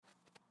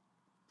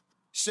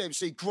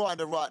CMC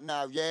Grinder right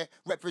now, yeah?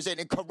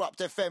 Representing Corrupt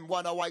FM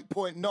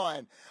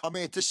 108.9. I'm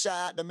here to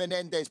shout out the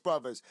Menendez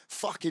brothers.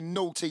 Fucking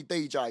naughty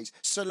DJs.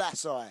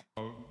 Selassie.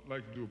 I'd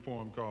like to do a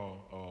poem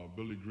called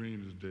Billy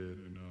Green is Dead.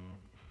 And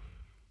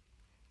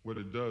what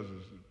it does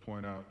is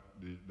point out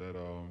that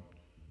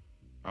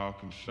our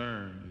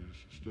concern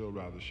is still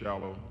rather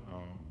shallow.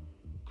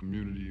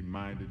 Community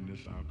mindedness,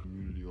 our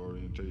community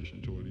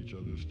orientation toward each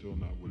other is still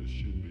not what it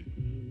should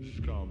be. This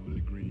is called Billy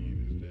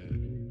Green is Dead.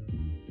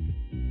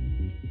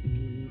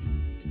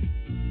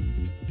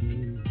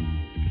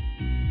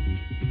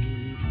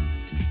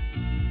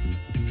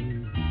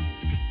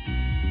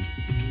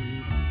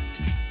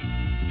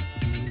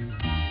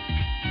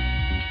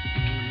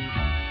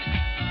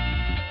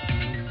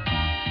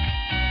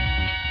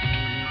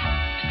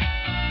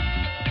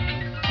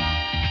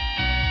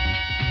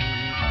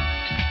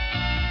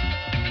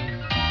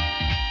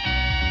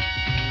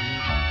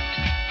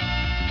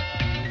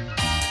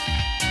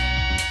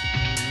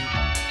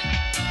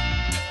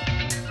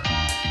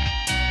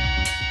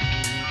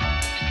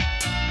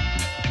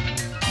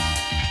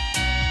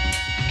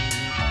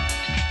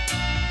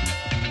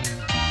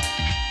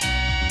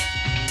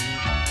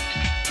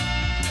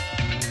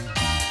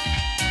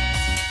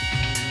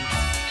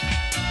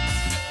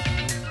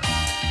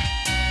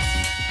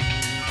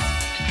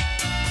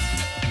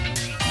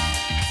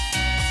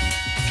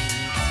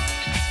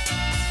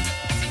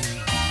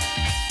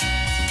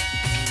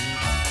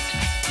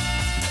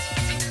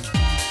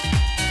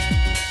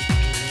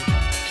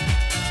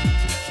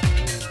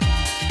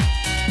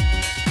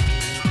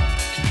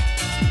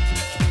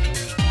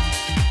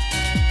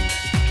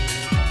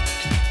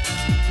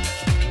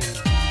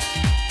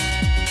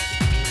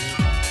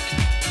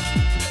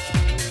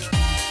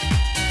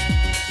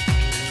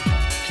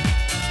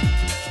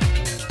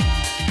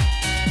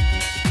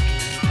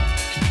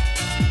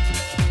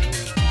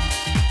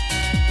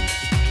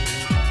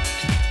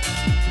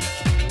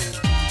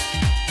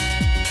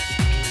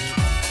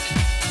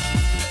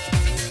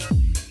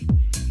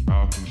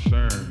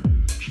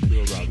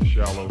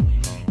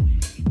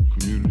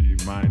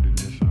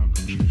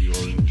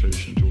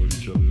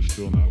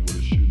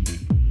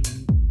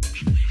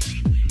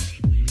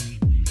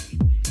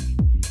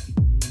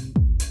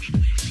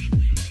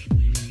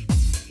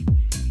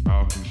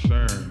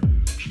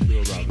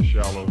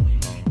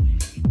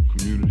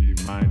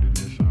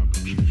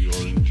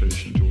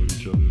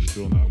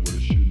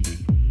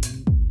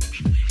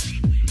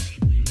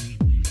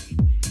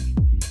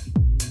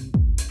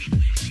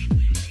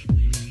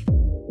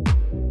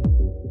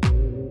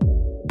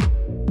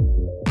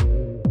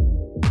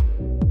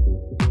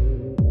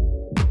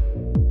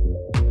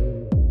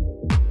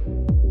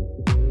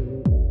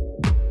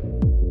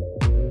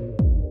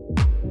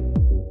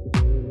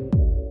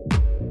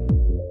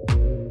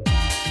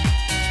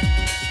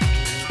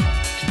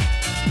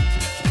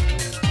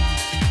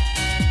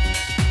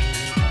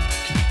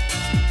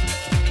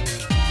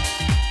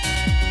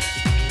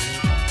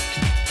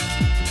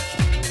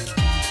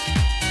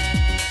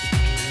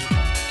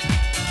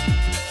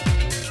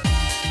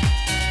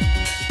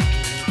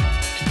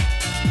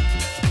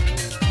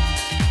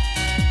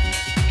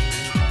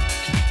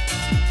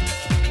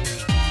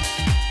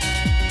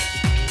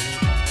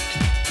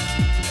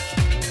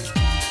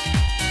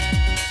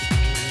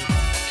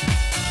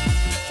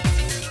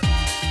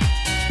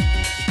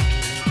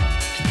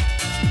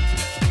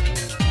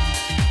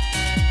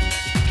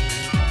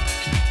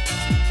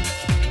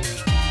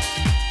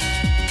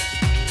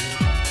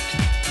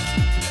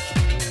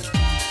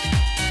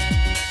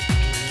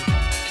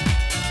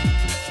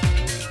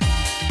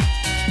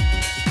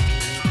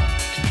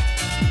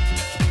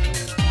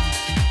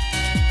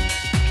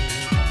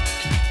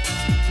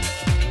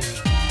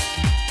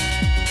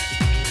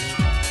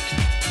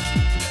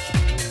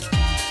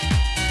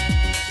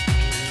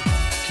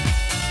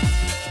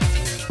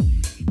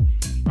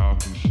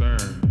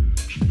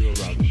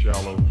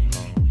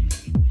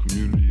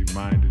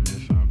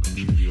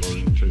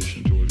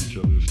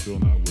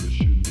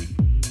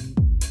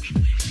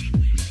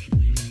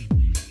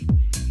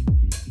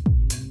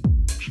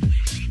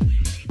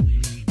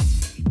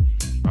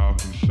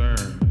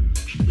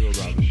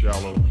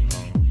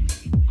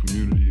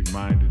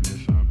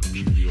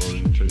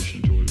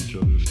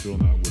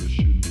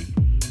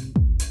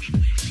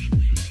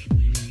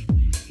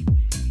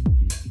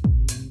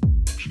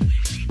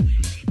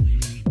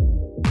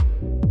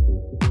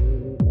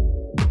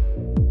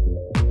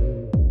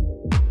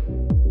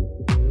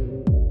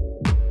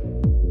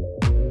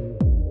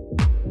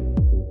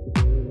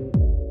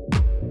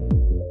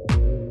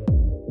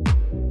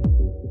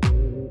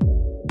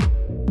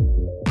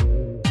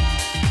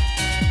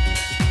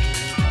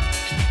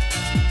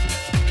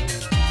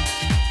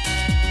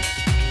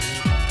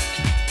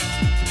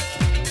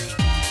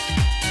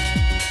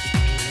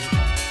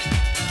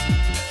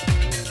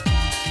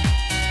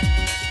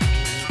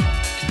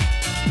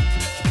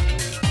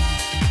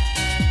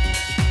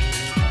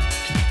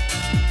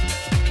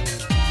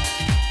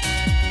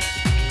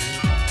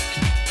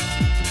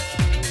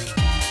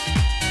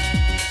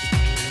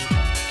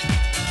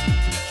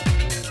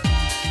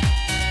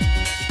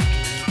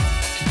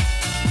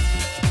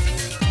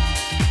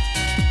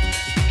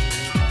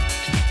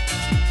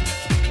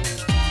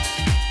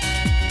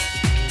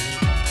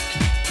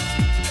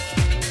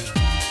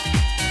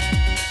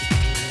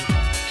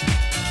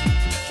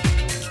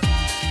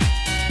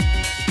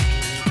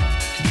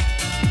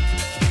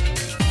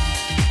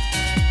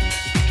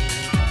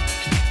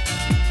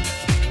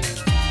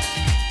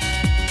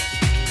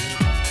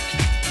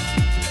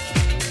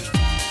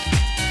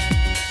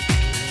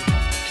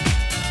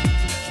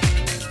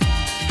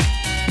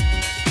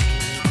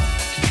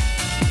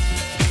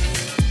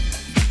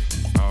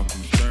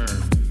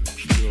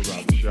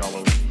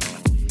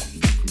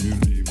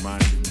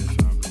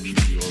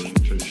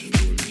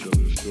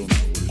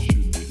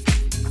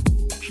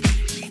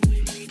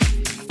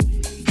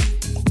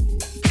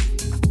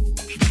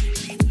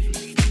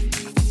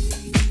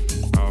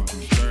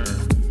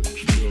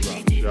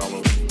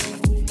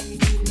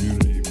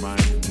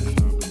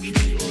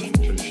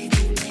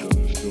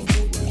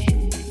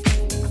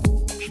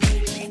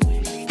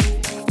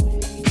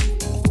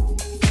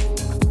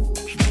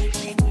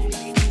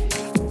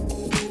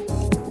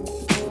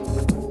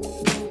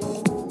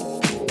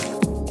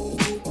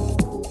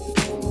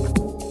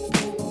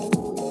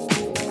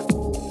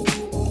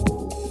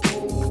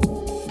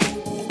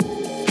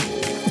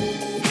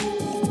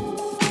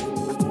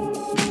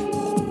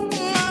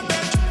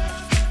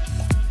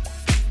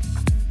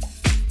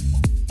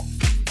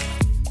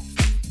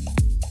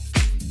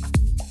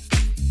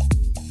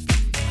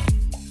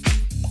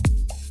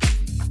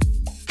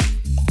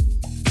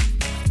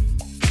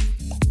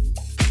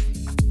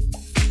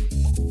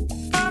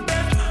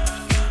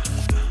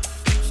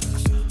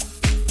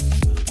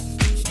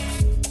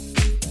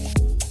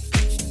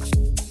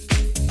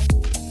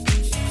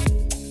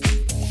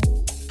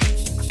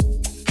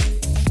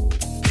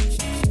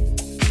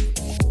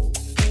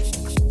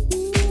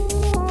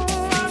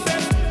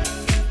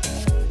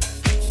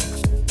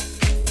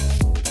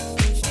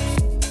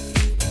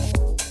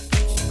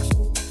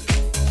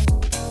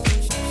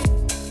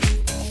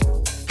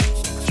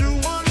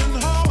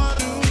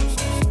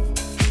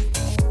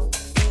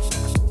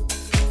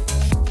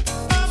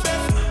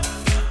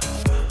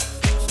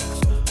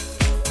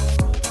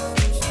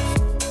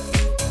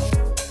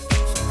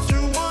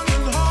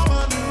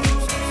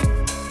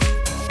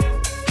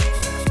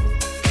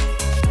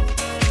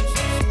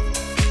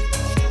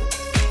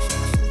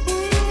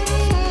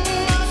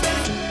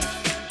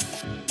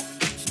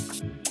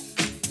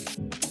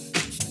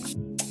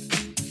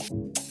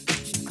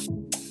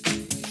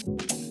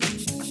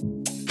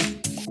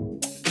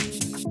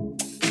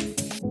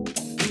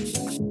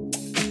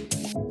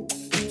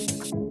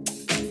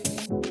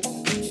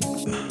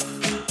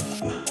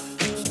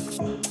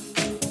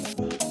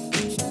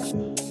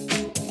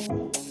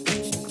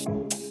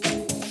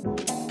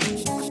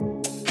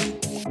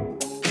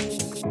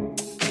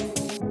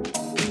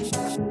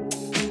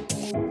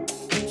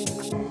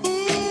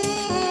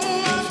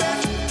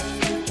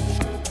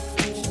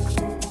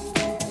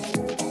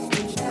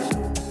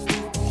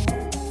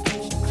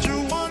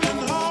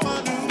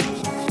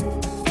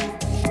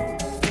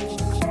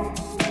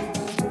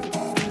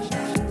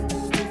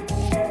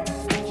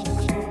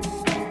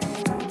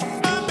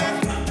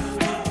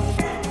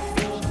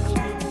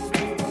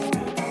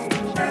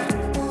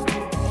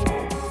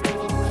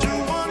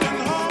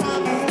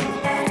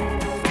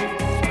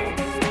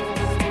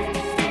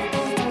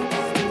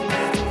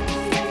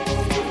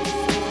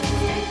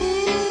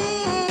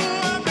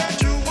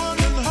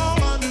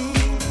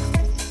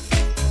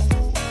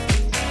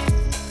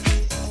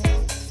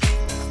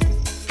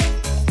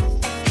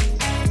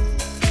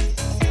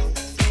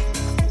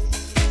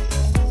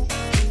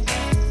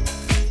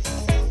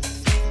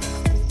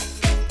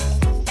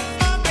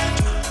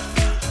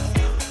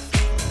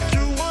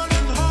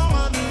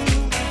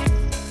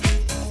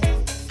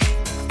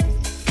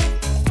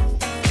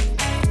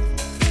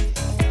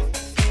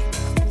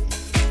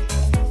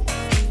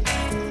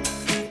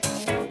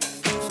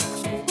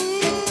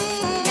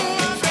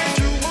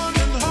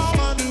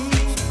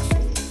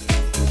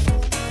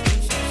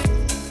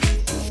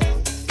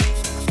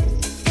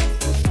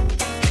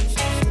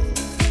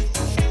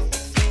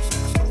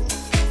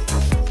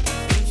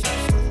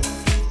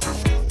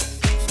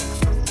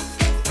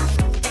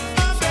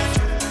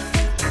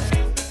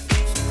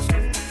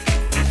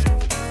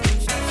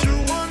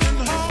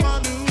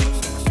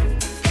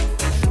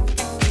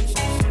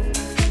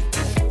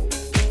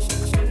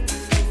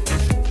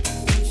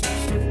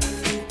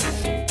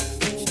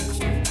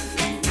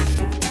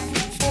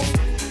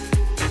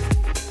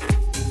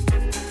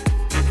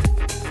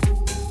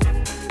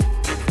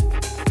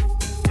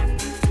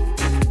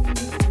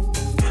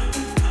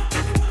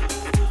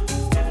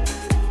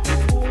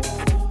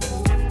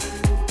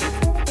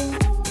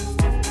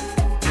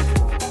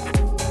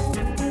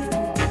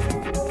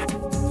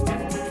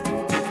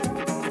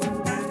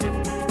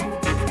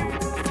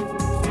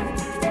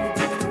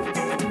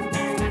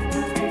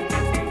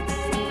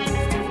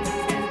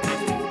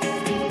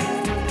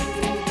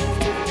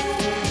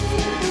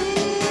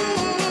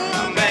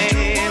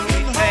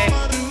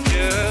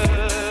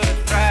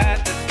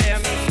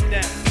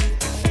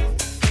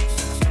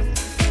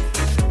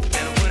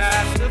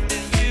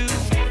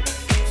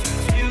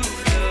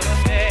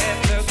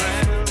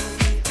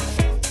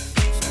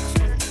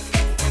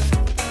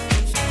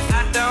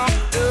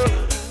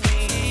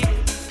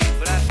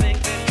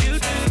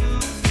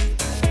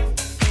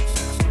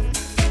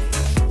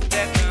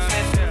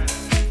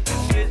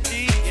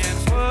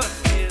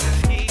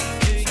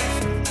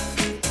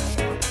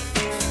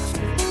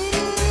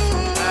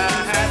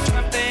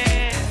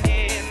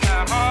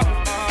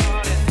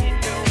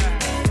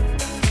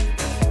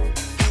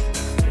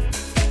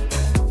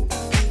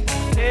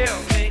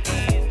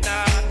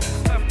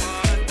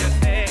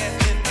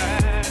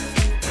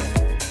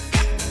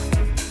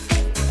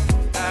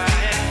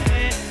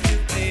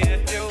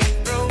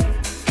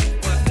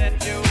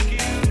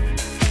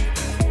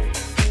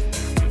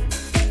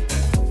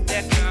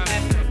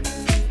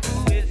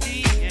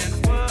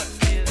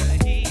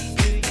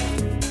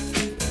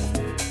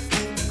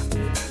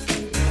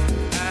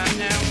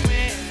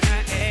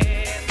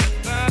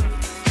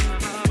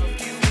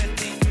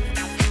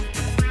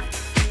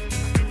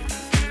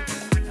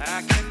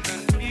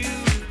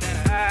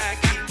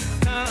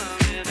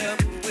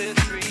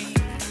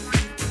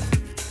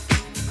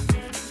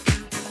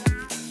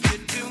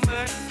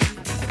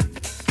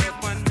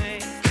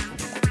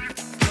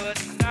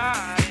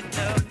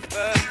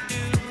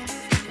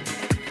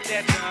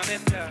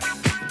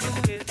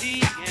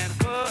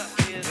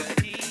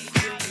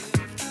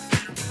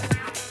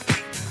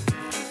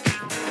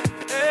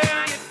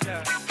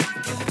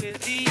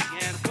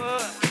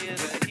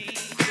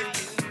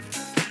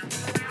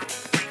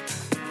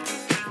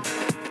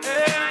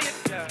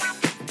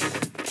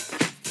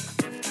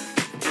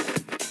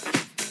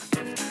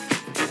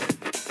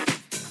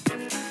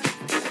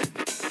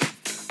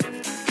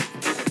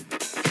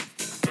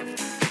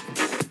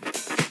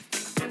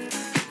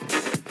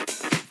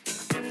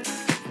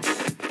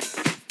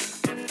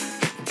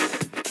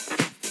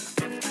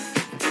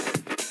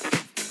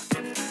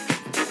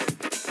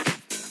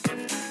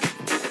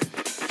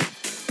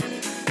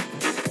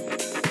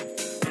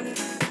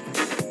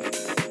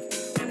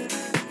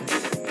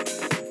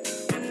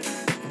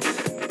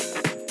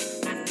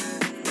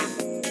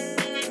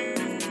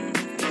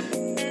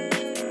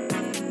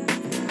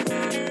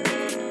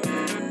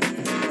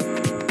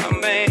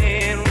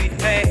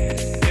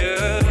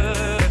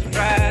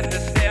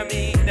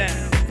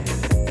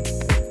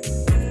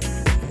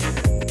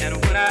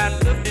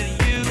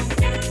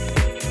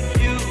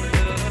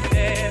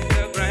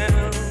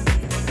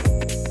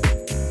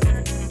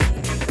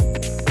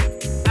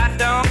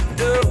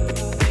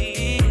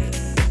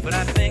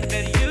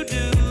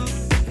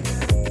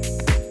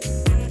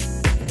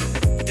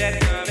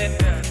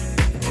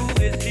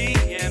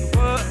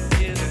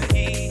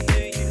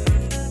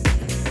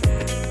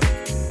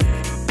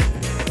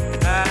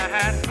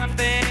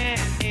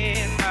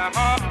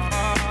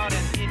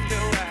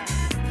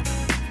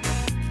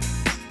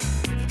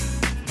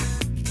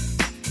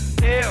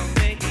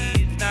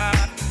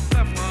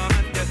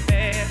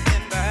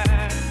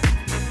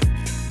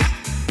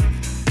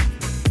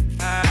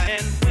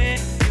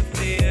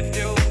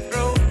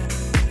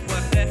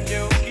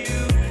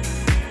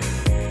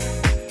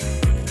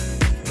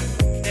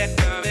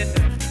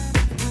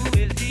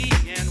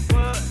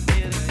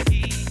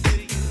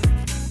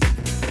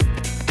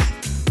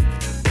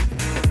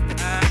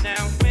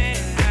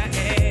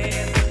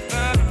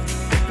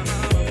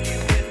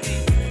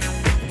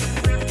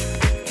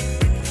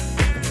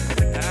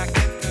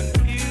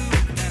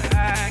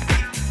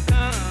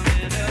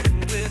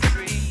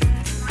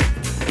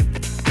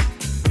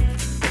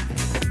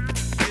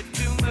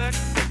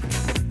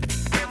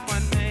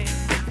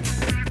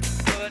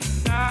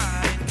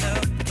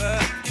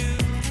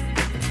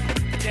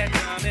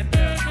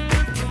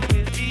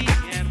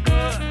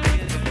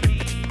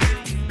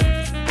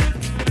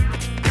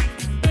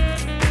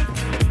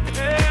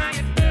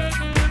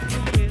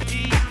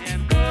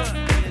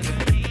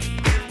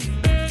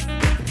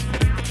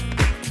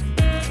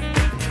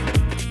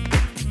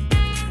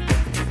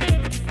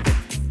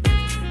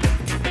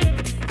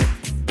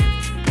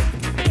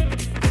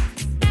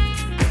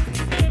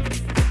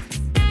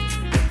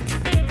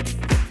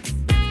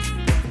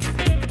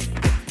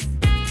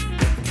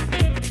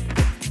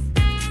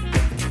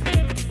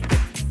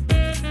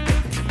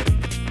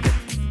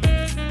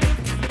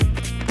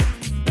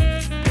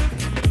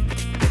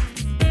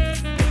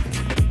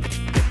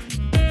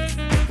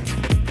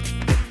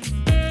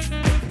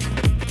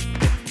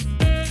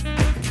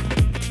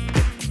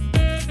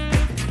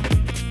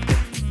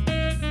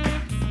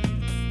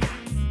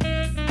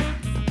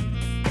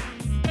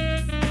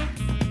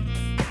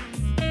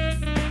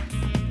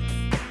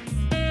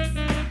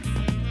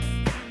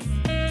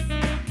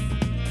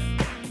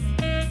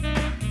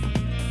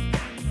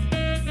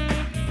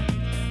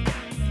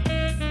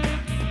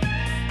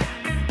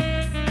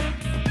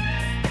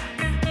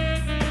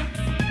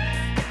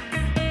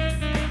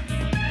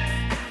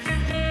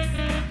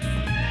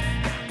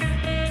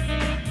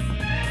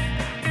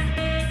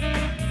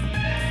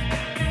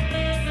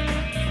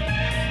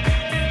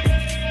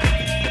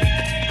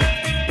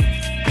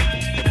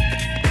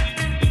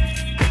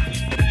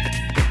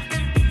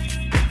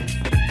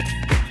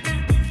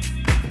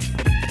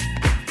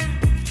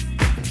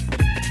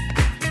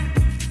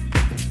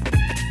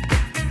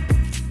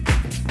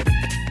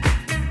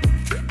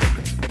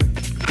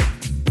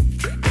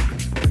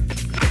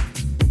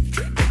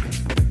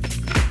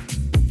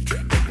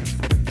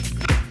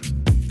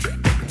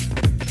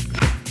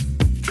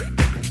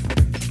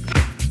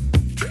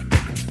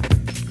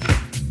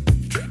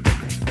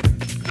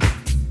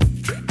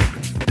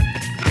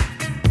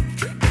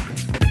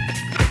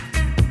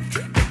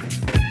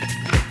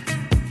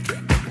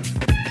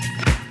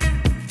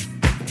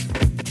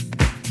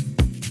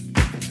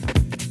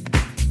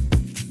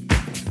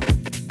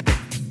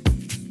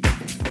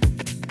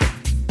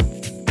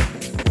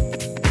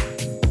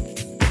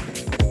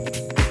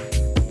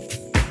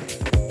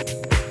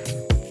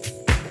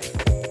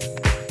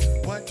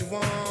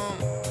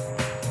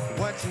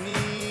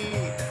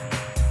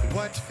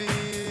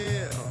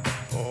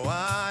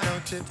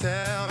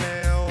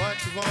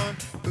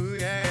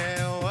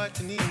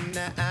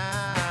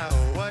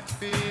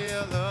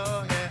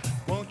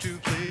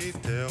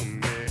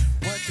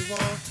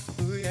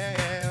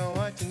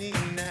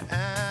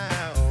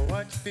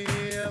 What you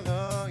feel,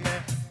 oh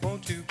yeah, won't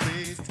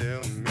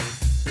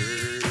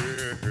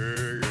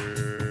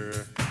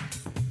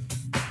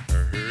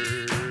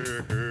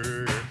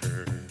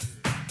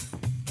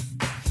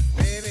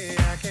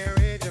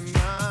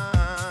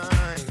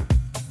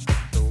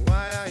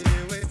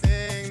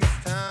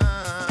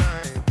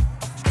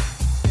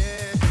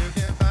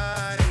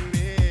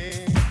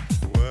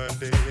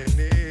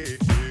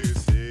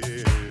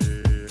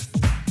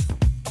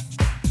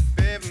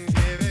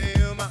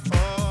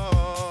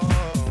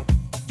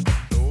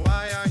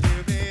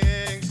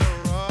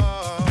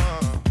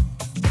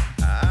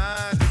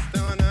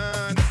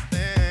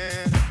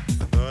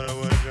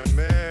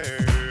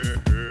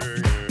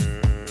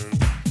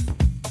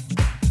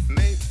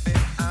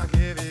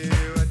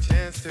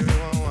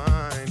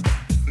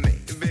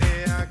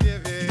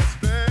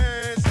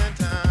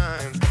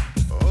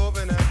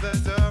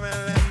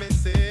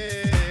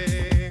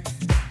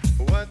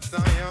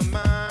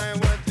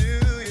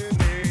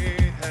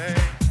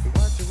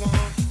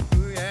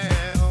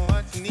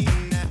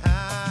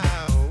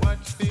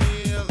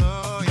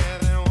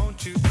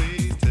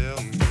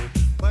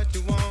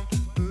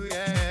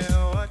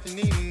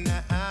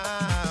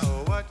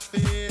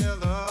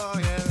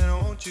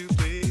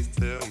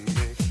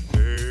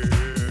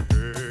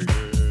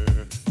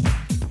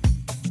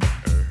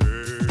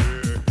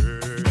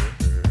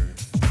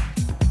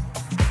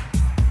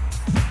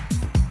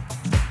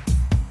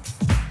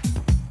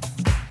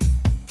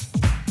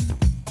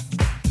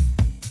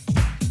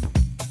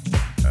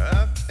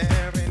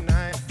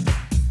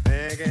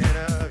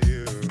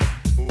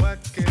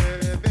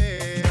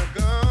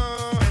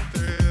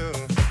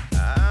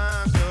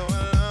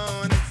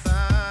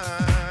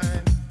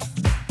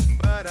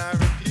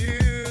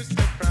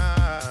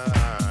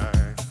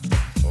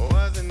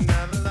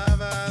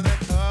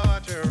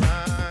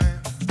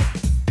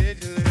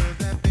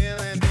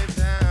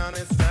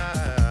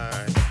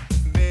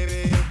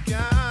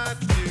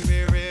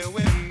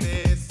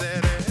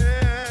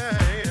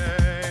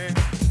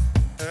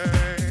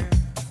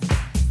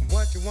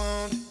you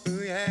want,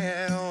 ooh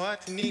yeah,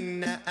 what you need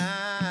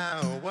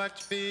now, what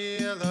you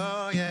feel,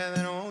 oh yeah,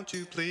 then won't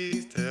you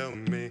please tell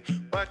me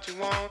what you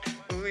want,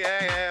 ooh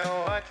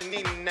yeah, what you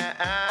need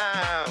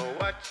now,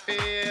 what you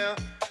feel,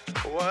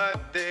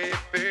 what they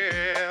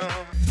feel.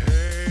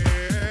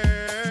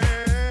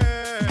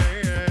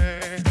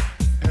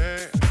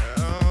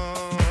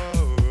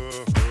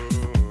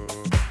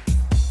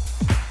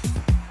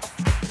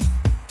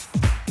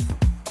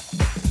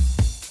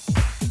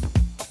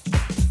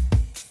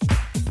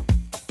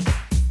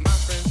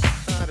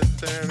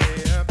 Turn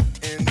me up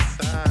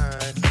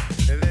inside.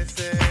 They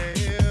say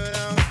you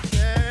don't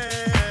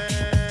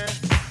care.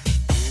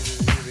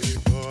 You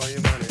for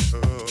your money, oh.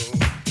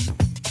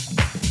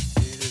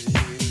 You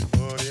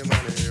for your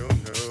money, oh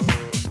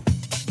no.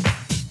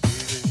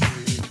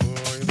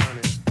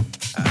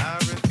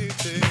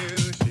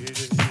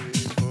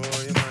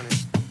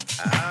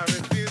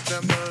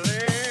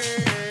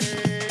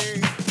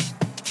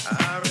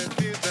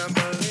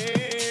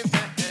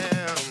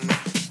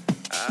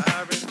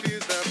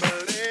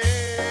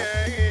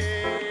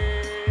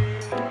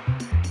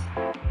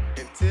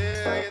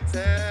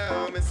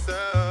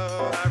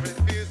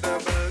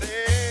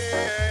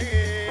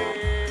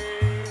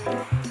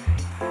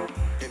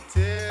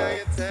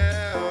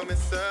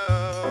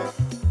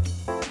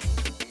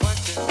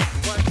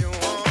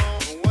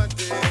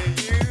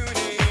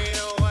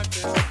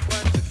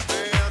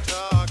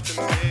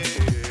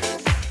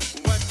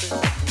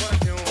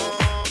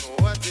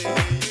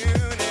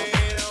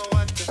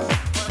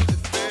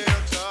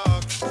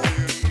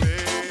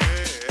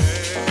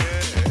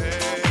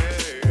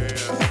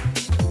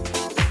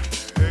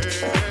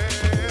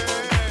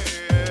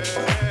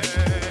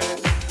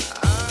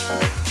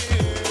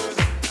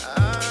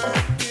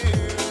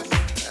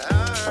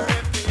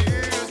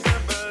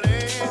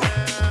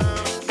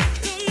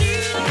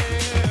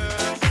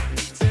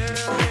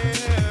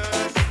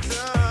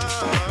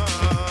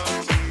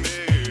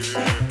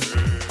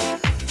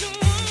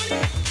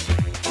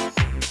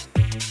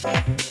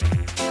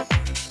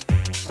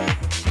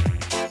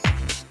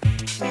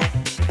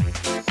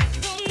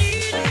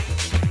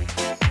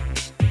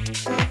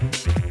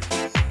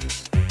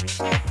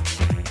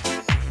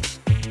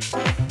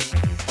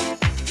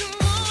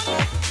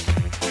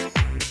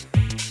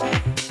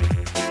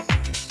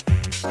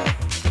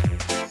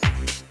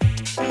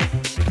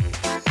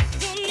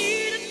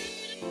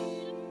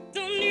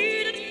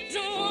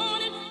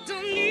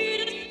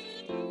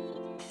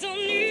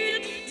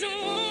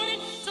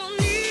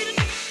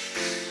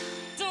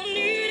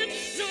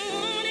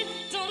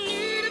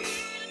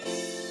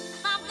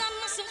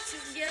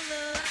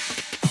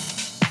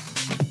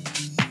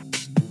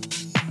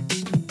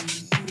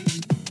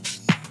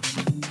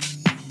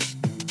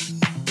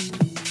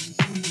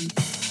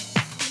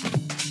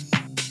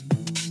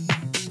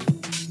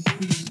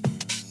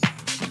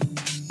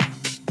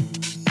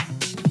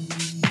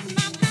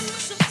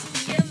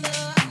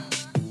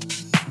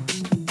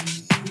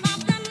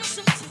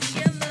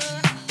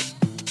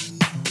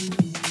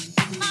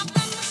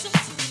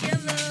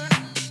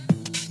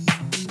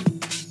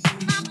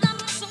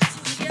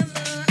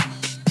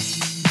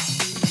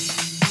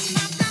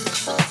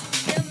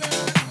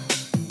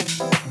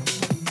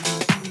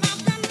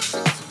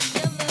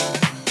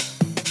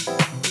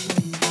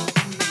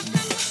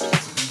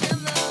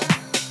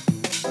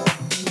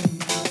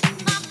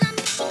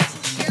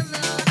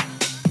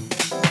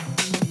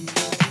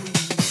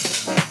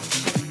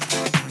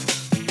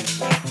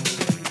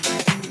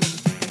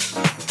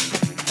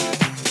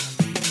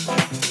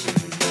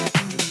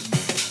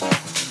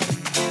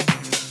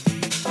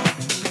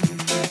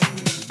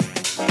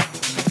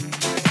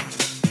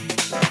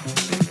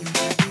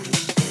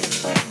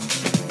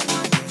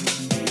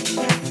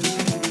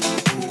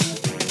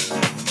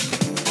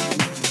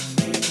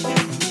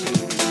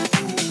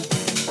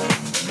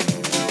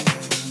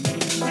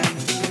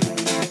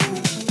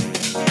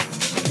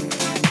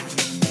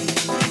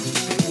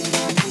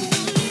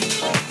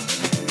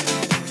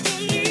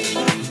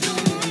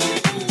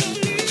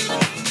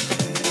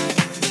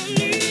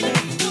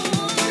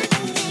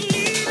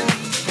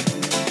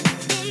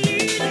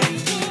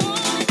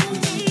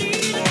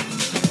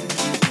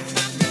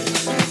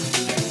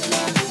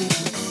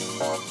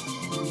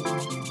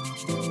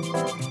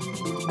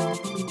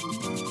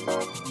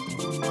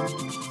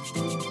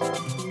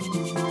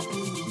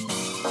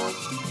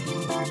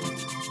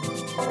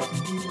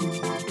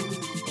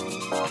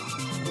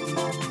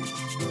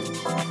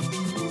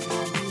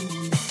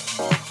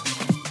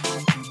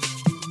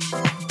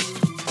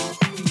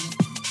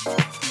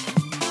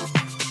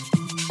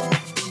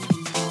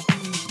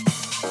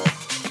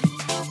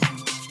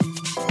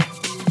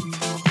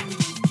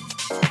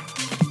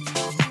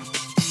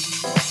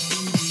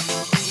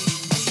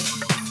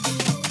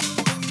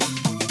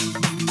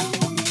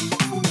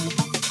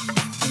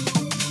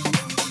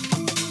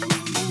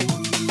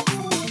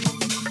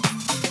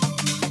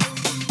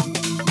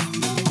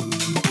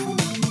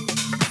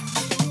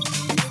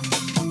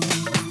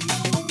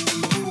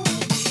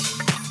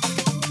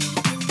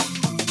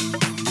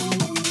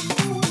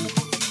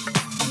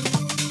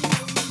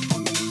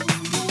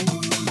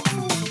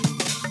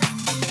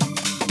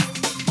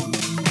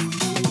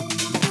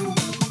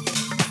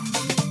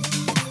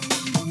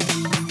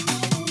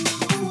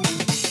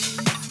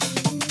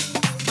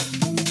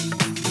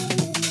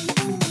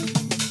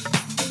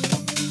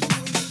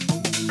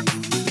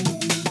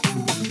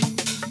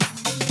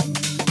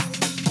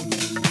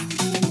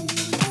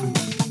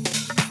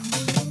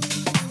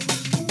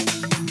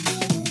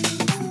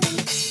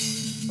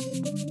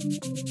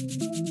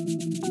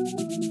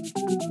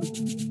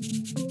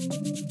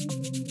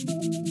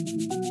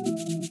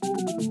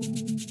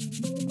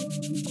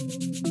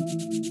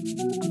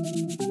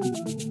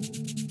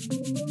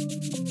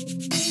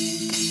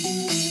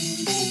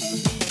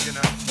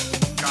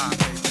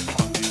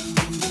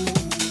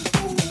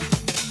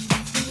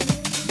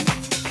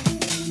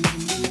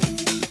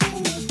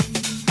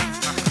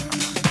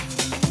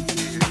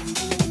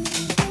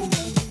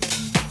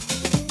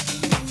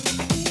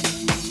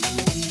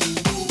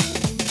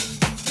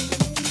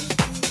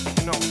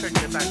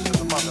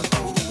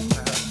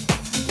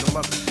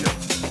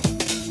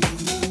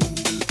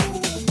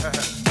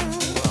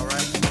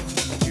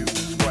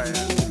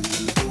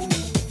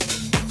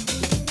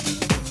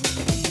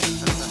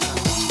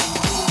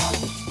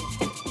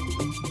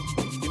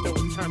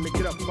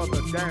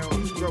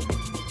 joke.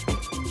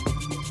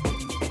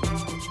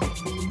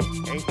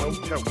 Ain't no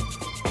joke.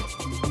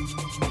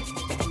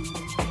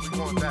 We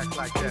going back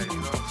like that, you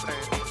know what I'm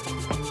saying?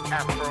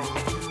 Afro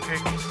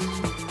picks,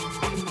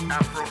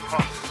 Afro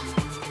puffs,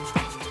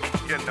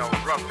 you know,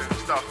 rough and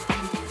stuff.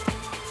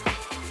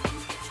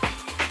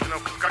 You know,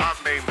 'cause God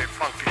made me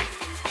funky.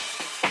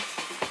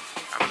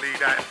 I believe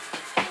that.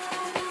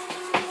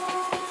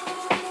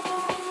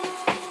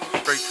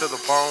 Straight to the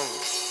bone.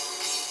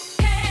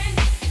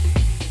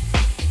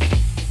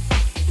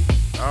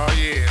 Oh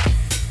yeah.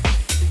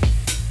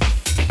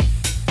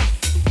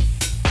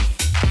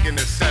 In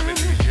the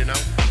 70s, you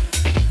know.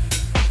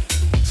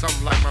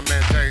 Something like my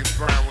man James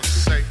Brown would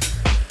say.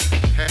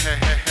 Hey, hey,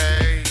 hey,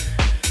 hey.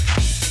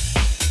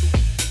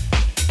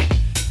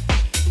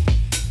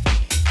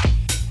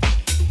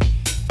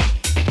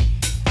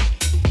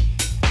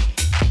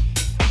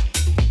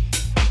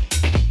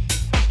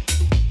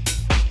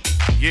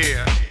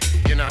 Yeah,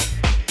 you know,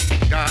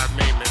 God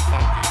made me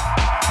funky.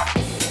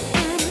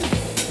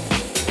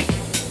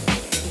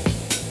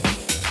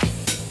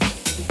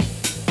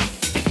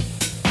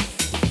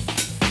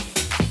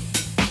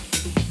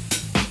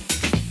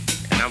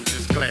 And I'm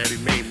just glad he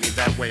made me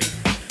that way.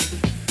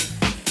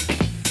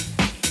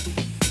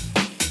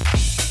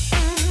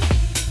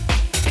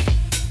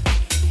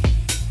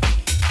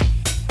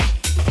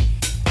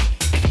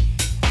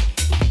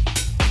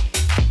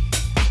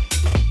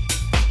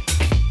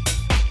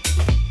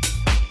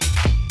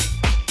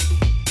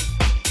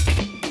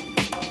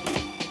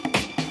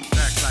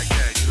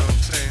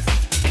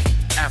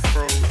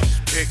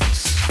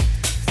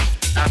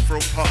 Afro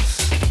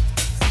puffs,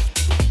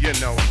 you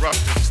know,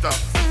 rough and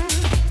stuff.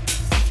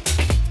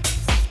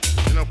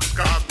 You know, 'cause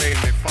God made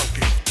me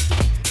funky.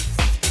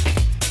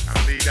 I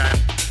believe that.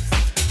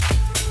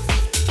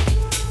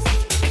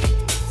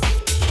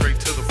 Straight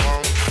to the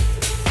bone.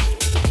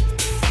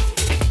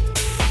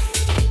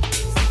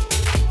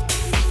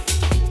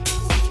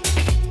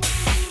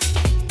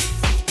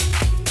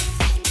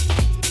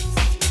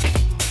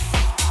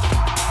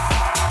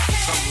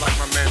 Something like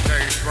my man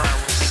James Brown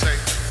would say.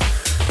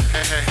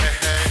 Hey, hey, hey,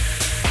 hey.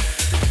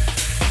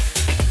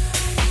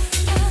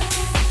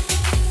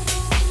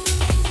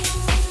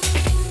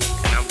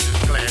 And I'm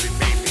just glad he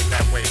made me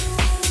that way.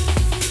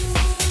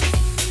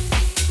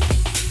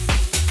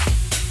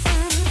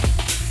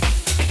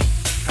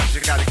 Cause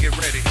you gotta get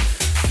ready.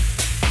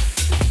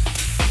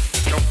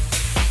 Go.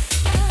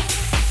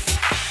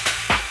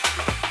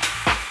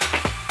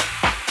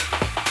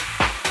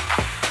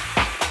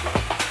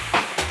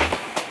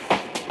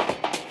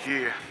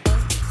 Yeah.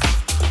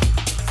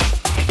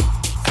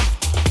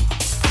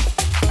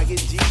 I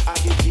get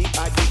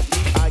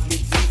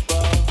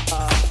deeper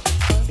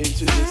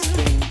into this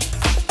thing.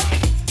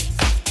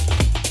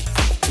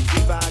 The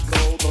deeper I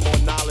go, the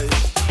more knowledge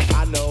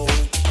I know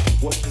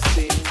what to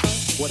sing,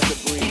 what to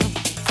bring.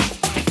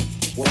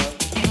 What?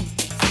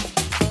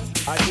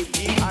 I get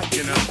deeper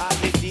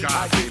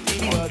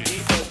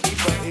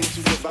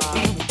into the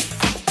vibe.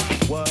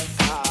 What?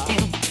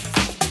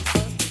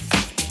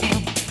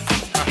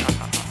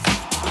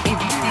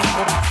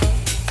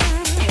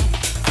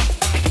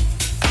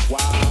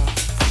 Wow.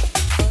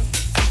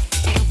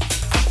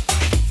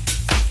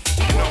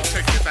 You know,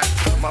 take me back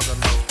to the mother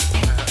lode.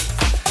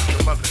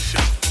 The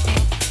mothership.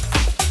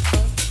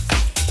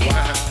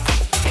 Wow.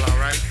 Well,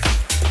 alright.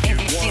 You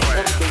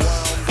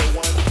The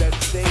ones that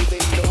say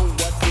they know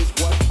what is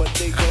what, but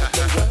they don't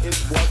know what is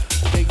what.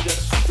 They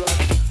just strut.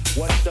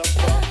 What the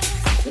fuck?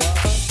 What?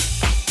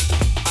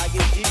 I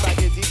get deeper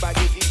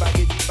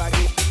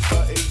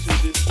into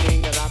this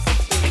thing, and I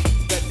pretend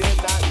that they're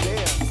not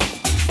there.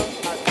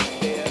 I sit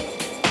there,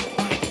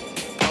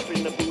 up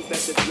in the booth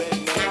at the dread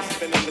man,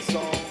 spinning the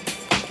song,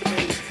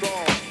 really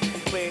strong,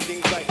 playing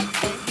things like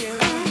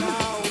weekend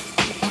house,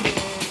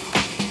 weekend.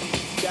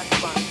 That's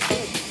my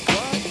shit.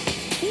 What?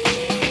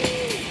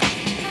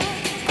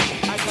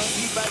 I get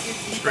deeper.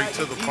 Straight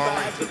to the bone.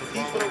 I get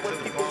deeper when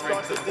people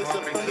start to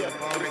disappear.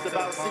 It's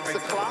about 6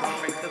 o'clock. I'm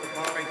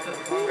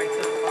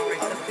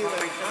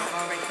feeling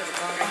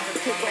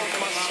kick off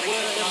my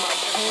sweater and my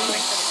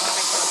pants.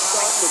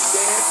 Start to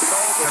dance and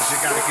all the Cause you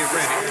gotta get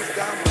ready. hands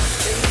down my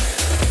face.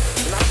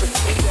 And I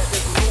pretend that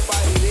there's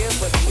nobody there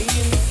but me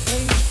in this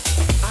place.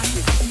 I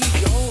can see,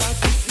 yo, I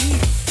can see.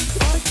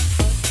 What?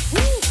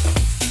 Woo!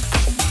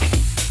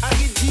 I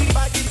get deep.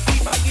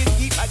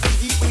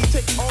 When you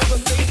take all the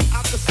things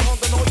out the song,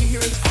 and all you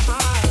hear is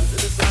highs.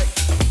 And it's like,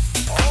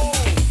 oh.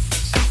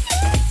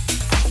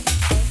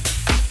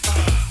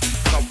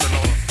 Something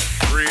on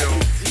a real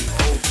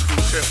old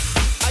school tip.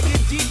 I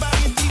get deep,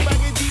 and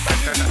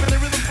the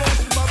rhythm flows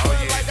through my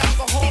blood like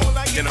alcohol, and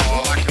I get You know,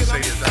 all I can say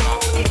is that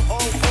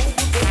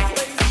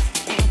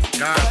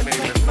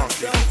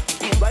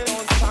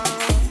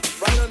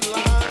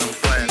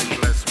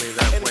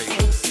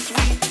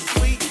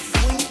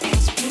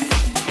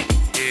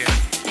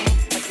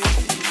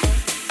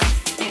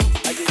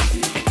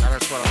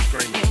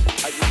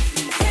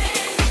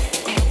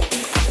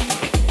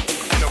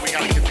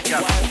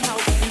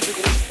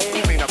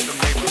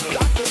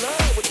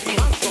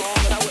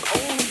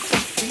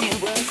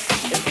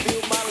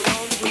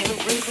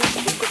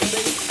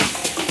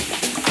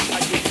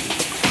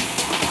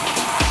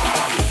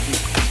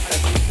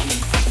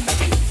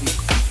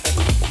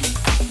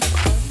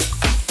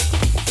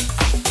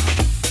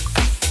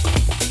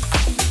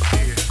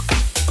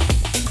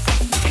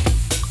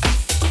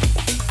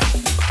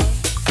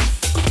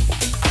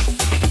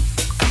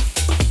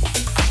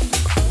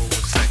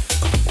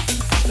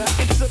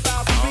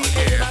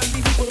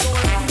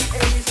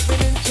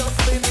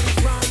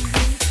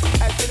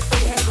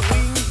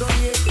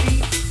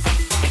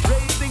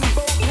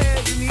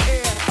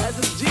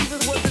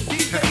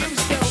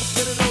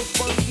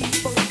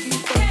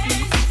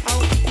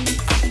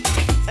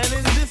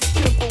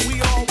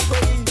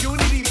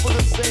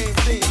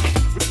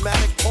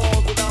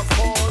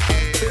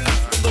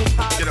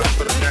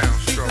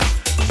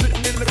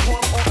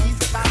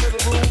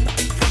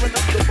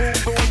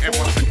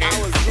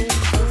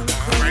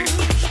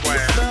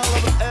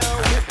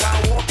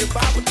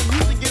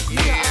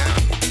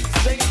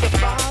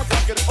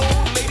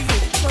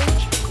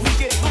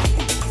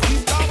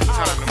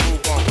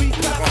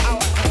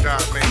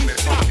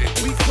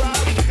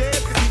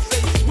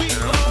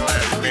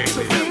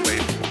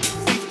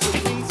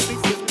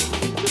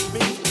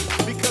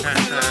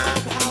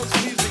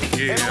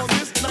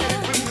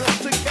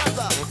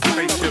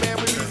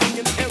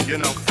you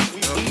know,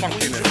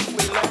 funkiness.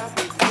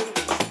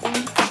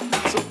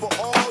 So for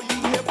all you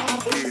hip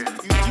hoppers, you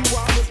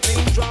G-Woppers,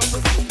 name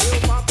droppers, real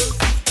poppers,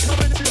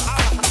 come into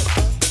our house.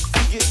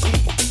 Get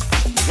deep.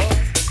 What?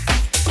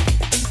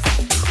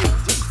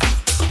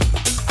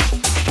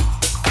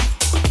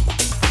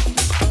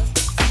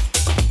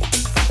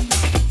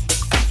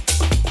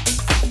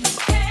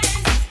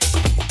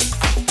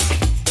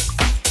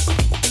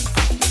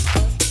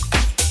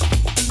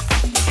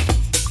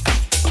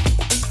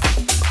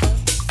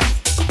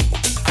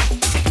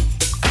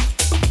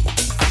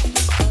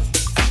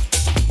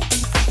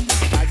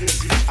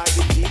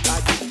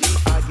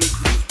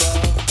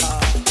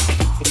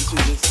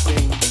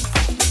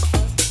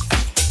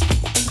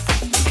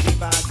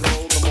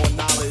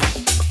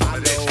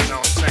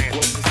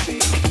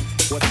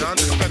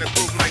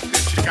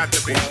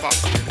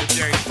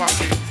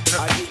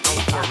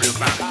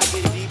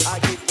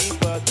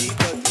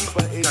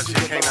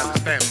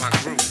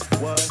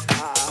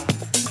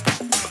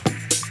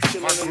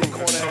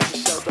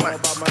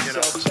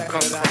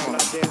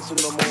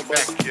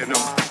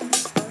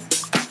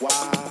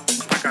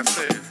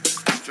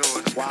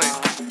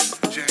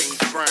 Get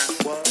deep.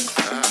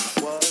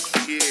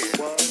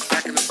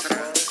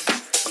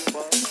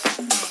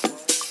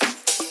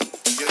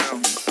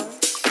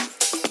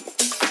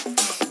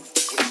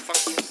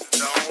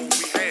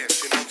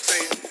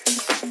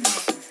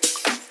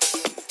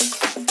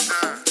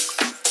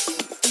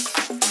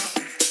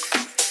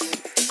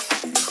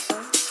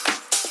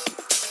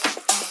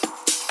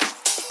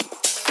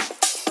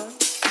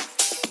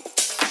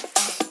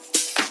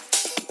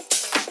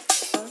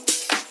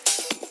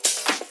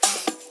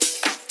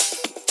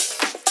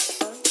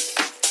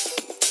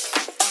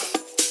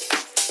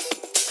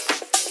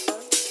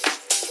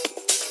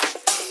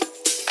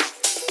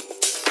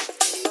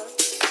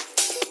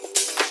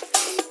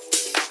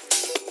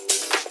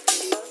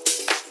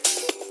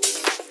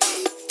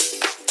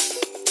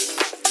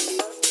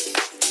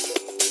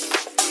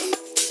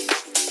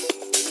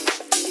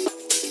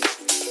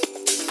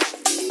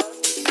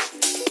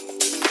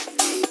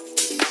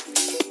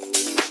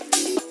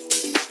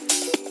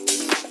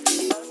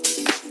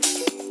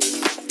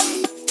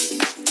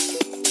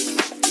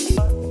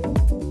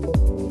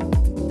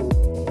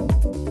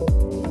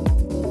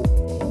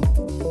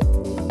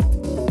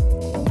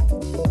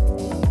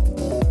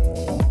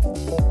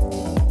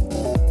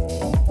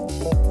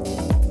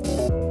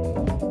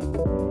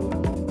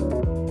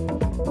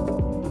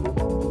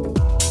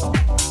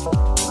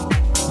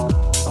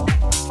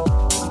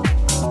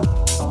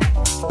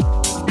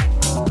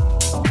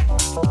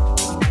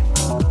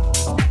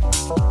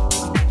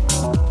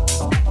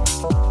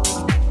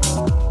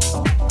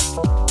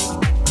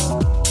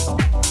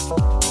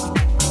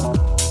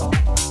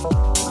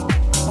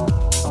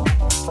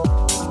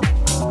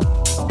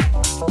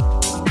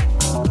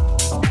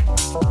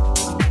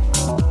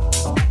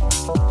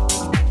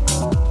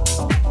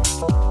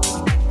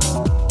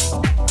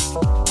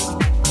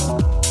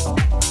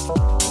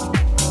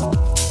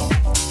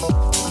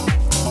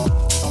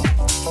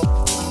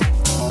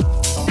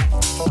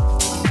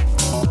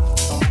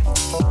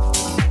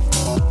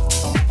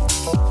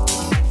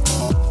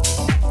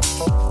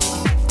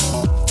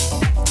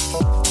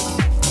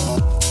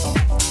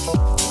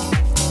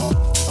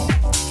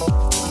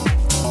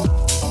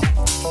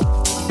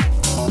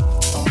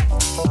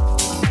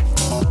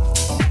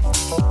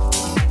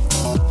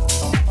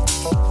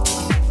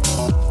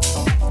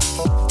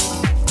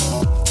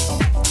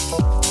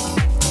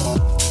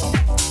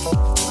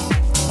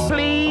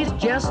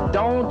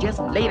 Just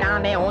lay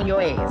down there on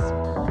your ass.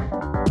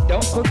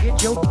 Don't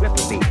forget your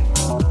gripper, baby.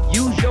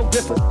 Use your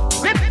gripper.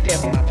 Grip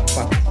them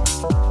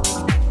motherfuckers.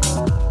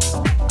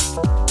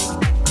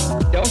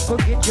 Don't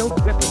forget your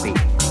gripper, baby.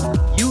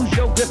 Use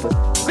your gripper.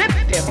 Grip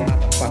them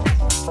motherfuckers.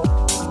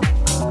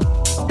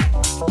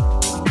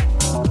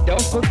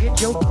 Don't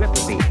forget your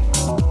gripper, baby.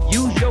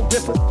 Use your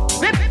gripper.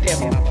 Grip them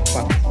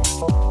motherfuckers.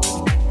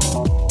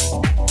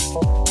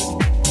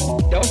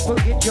 Don't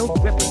forget your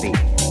gripper, baby.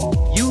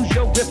 Use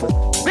your gripper.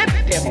 Grip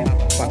them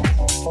motherfuckers.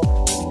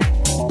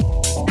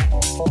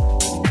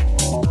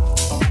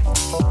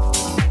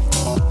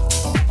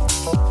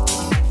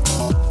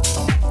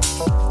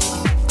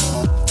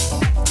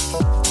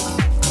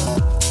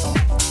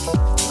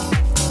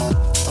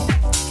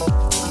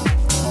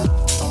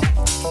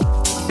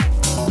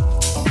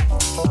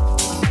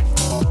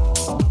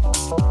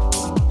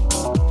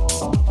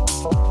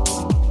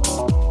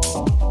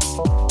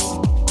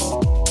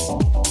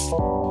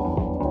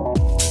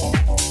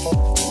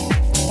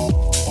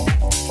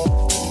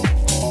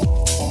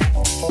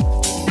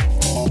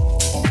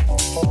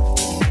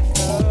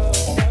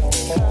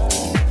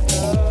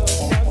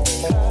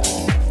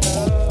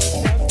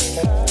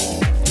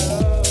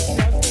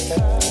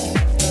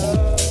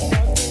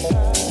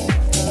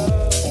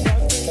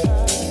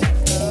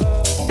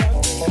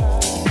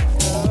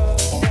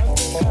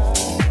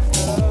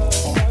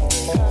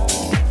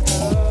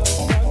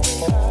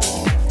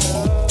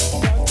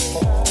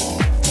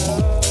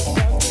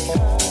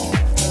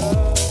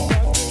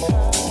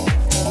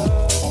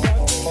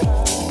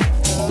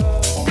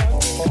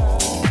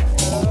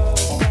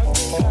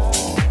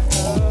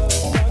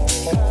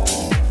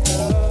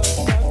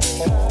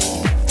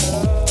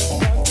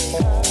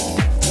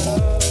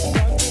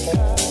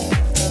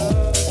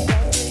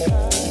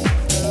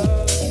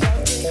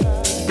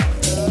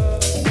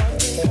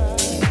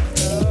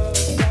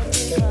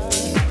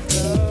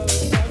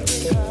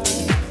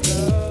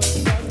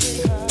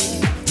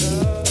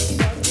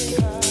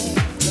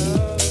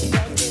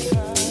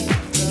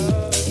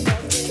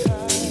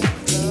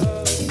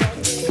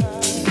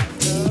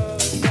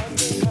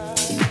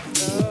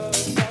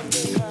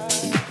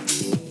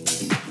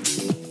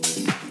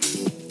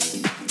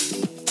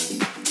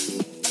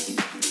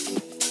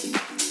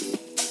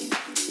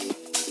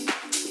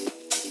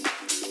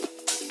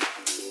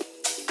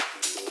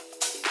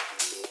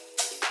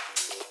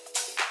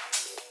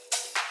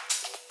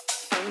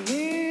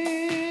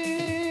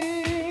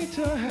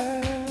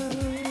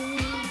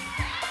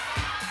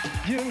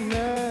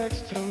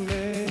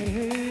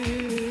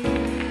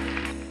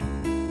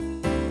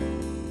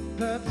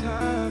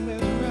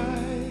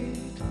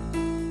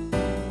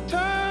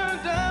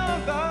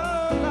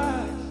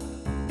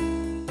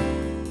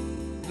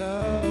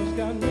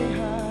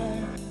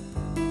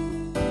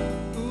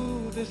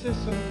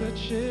 good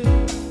shit.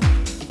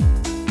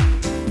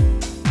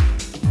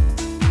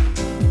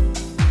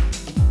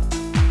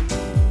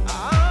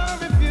 I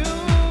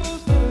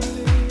refuse to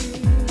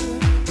leave.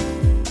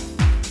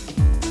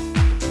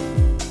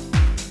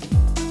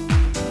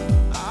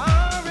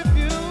 I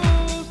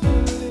refuse to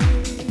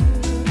leave.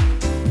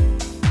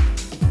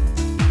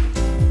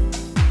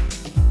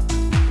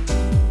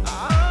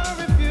 I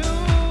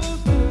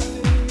refuse to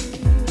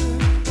leave.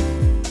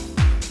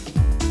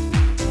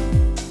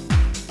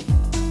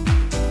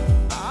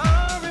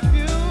 I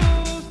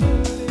refuse to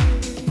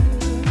leave.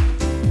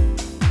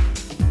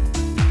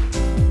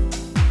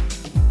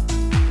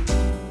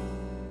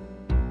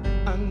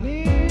 I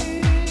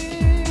need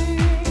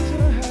to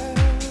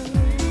have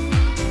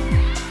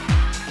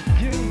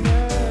you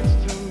next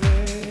to me.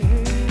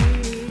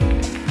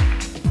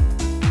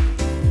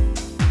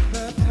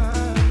 The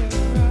time is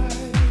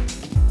right.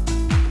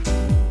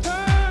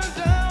 Turn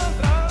down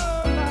the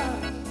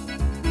lights.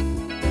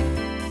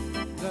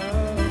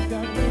 Love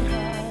got me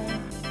high.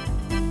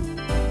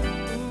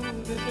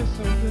 Ooh, this is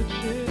some good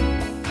shit.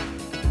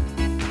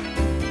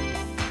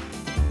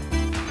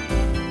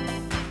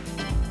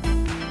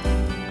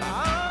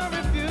 I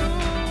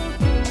refuse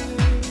to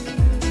leave.